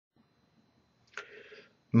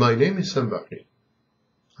My name is Sam Vaknin.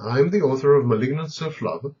 I am the author of Malignant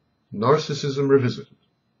Self-Love, Narcissism Revisited.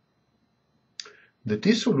 The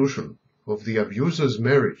dissolution of the abuser's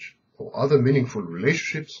marriage or other meaningful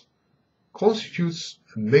relationships constitutes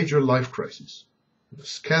a major life crisis, a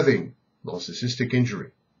scathing narcissistic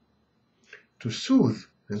injury. To soothe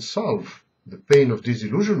and salve the pain of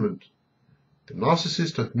disillusionment, the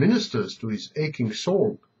narcissist administers to his aching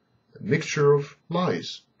soul a mixture of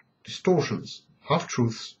lies, distortions,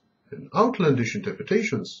 half-truths, and outlandish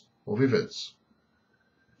interpretations of events.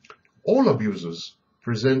 All abusers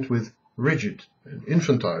present with rigid and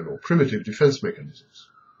infantile or primitive defense mechanisms: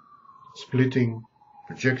 splitting,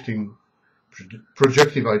 projecting,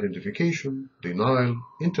 projective identification, denial,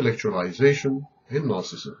 intellectualization, and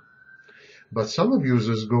narcissism. But some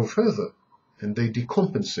abusers go further, and they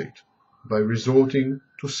decompensate by resorting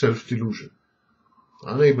to self-delusion.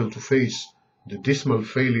 Unable to face the dismal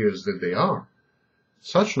failures that they are,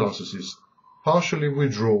 such narcissists partially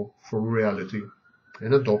withdraw from reality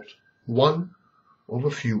and adopt one of a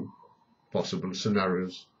few possible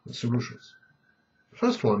scenarios and solutions. The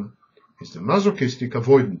first one is the masochistic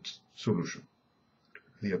avoidant solution.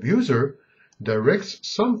 The abuser directs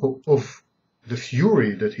some of the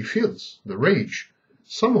fury that he feels, the rage,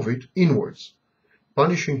 some of it inwards,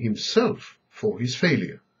 punishing himself for his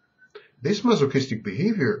failure. This masochistic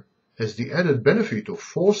behavior has the added benefit of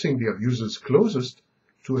forcing the abuser's closest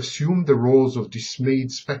to assume the roles of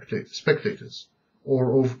dismayed spectators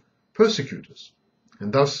or of persecutors,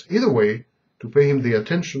 and thus, either way, to pay him the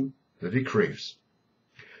attention that he craves.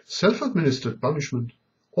 Self-administered punishment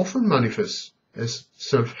often manifests as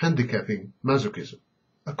self-handicapping masochism,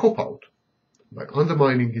 a cop-out. By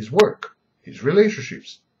undermining his work, his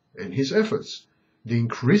relationships, and his efforts, the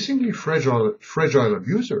increasingly fragile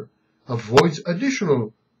abuser avoids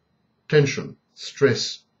additional tension,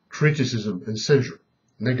 stress, criticism, and censure,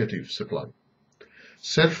 negative supply.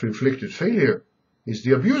 Self-inflicted failure is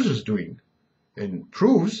the abuser's doing and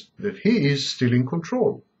proves that he is still in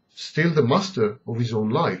control, still the master of his own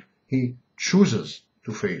life. He chooses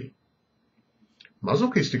to fail.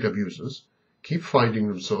 Masochistic abusers keep finding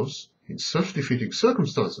themselves in self-defeating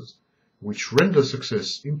circumstances which render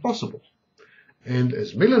success impossible, and,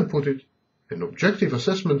 as Millen put it, an objective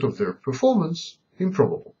assessment of their performance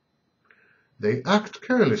improbable. They act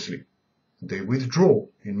carelessly. They withdraw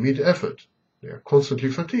in mid-effort. They are constantly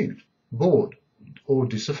fatigued, bored, or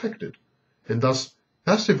disaffected, and thus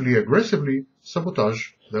passively-aggressively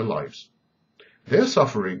sabotage their lives. Their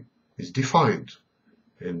suffering is defiant,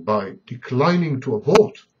 and by declining to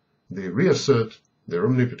abort, they reassert their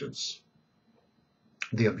omnipotence.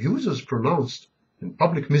 The abusers pronounced in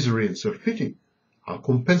public misery and self-pity are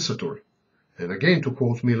compensatory, and again, to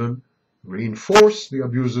quote Millen, reinforce the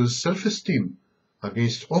abuser's self-esteem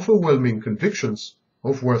against overwhelming convictions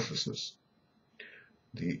of worthlessness.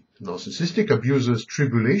 The narcissistic abuser's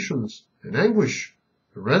tribulations and anguish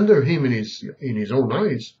render him in his own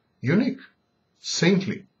eyes unique,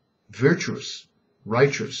 saintly, virtuous,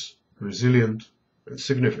 righteous, resilient, and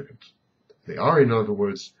significant. They are, in other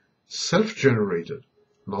words, self-generated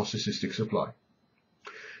narcissistic supply.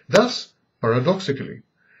 Thus, paradoxically,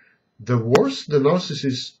 the worse the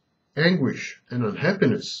narcissist's anguish and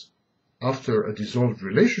unhappiness after a dissolved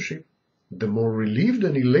relationship, the more relieved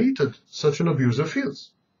and elated such an abuser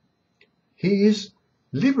feels. He is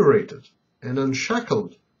liberated and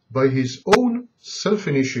unshackled by his own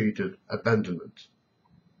self-initiated abandonment.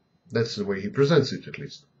 That's the way he presents it, at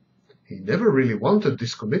least. He never really wanted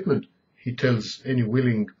this commitment, he tells any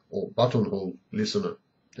willing or buttonhole listener.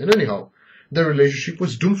 And anyhow, their relationship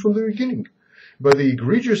was doomed from the beginning by the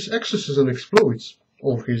egregious excesses and exploits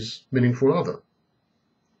of his meaningful other,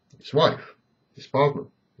 his wife, his partner,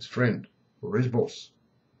 his friend, or his boss.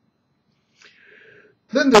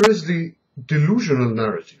 Then there is the delusional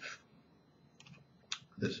narrative.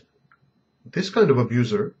 This kind of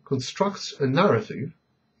abuser constructs a narrative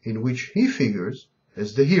in which he figures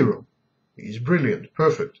as the hero. He is brilliant,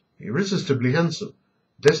 perfect, irresistibly handsome,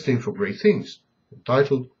 destined for great things,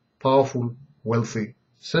 entitled, powerful, wealthy,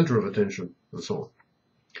 center of attention, and so on.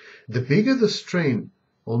 The bigger the strain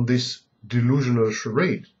on this delusional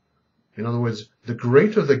charade, in other words, the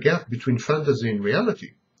greater the gap between fantasy and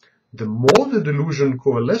reality, the more the delusion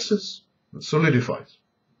coalesces and solidifies.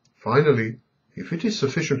 Finally, if it is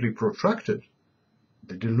sufficiently protracted,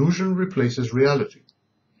 the delusion replaces reality,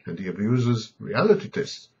 and the abuser's reality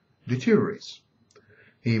test deteriorates.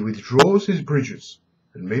 He withdraws his bridges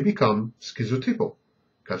and may become schizotypal,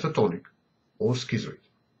 catatonic, or schizoid.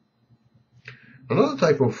 Another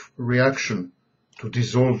type of reaction to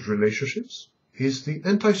dissolved relationships is the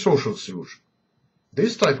antisocial solution.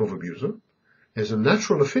 This type of abuser has a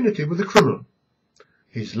natural affinity with the criminal.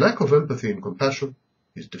 His lack of empathy and compassion,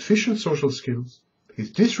 his deficient social skills,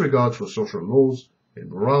 his disregard for social laws and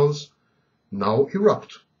morals now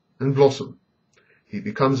erupt and blossom. He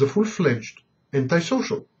becomes a full-fledged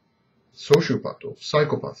antisocial, sociopath or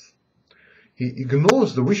psychopath. He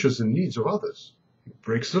ignores the wishes and needs of others. He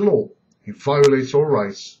breaks the law. He violates all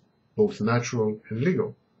rights, both natural and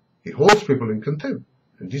legal. He holds people in contempt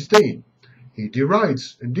and disdain. He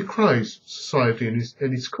derides and decries society and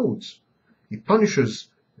its codes. He punishes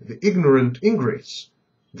the ignorant ingrates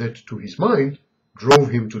that, to his mind, drove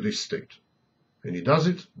him to this state. And he does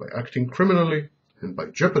it by acting criminally and by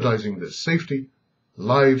jeopardizing their safety,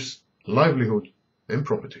 lives, livelihood, and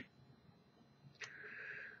property.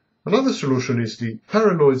 Another solution is the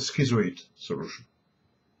paranoid schizoid solution.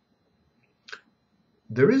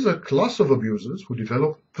 There is a class of abusers who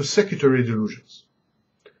develop persecutory delusions.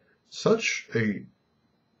 Such an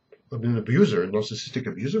abuser, a narcissistic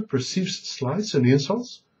abuser, perceives slights and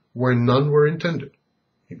insults where none were intended.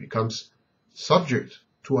 He becomes subject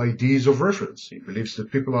to ideas of reference. He believes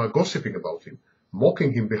that people are gossiping about him,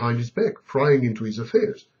 mocking him behind his back, prying into his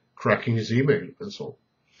affairs, cracking his email, and so on.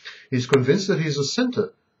 He is convinced that he is a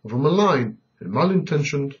center of a malign and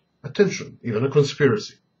malintentioned attention, even a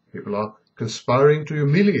conspiracy. People are conspiring to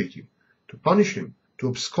humiliate him, to punish him, to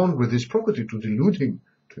abscond with his property, to delude him,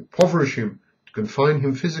 to impoverish him, to confine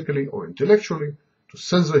him physically or intellectually, to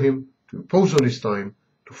censor him, to impose on his time,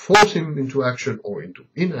 to force him into action or into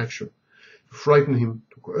inaction, to frighten him,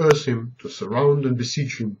 to coerce him, to surround and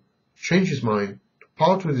besiege him, to change his mind, to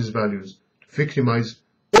part with his values, to victimize,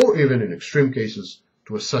 or even in extreme cases,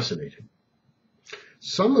 to assassinate him.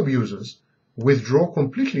 Some abusers withdraw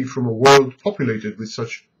completely from a world populated with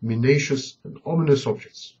such minacious and ominous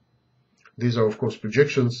objects. These are, of course,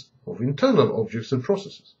 projections of internal objects and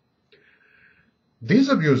processes. These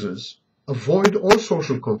abusers avoid all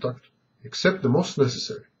social contact except the most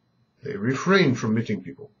necessary. They refrain from meeting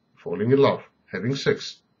people, falling in love, having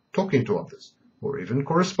sex, talking to others, or even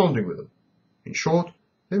corresponding with them. In short,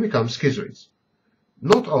 they become schizoids,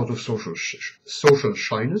 not out of social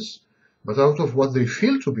shyness, but out of what they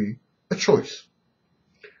feel to be a choice.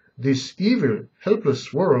 This evil,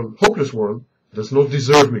 hopeless world does not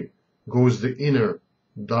deserve me, goes the inner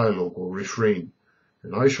dialogue or refrain,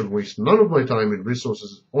 and I shall waste none of my time and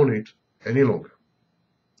resources on it any longer.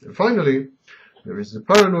 And finally, there is the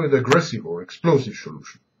paranoid aggressive or explosive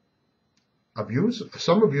solution.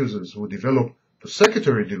 Some abusers who develop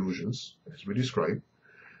persecutory delusions, as we described,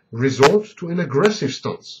 resort to an aggressive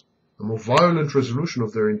stance, a more violent resolution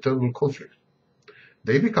of their internal conflict.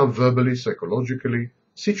 They become verbally, psychologically,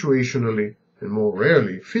 situationally, and more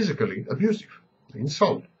rarely physically abusive. They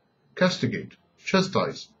insult, castigate,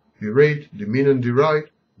 chastise, berate, demean and deride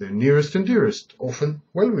their nearest and dearest, often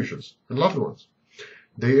well-wishers and loved ones.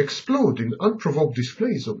 They explode in unprovoked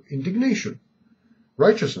displays of indignation,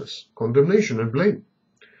 righteousness, condemnation, and blame.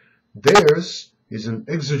 Theirs is an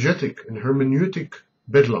exegetic and hermeneutic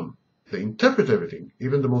bedlam. They interpret everything,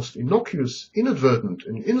 even the most innocuous, inadvertent,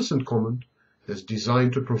 and innocent comment, as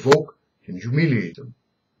designed to provoke and humiliate them.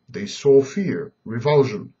 They sow fear,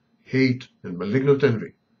 revulsion, hate, and malignant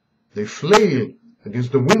envy. They flail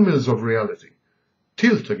against the windmills of reality,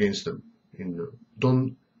 tilt against them in a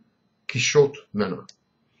Don Quixote manner.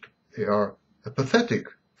 They are a pathetic,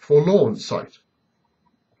 forlorn sight,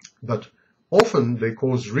 but often they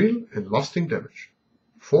cause real and lasting damage,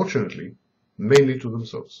 fortunately, mainly to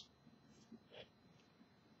themselves.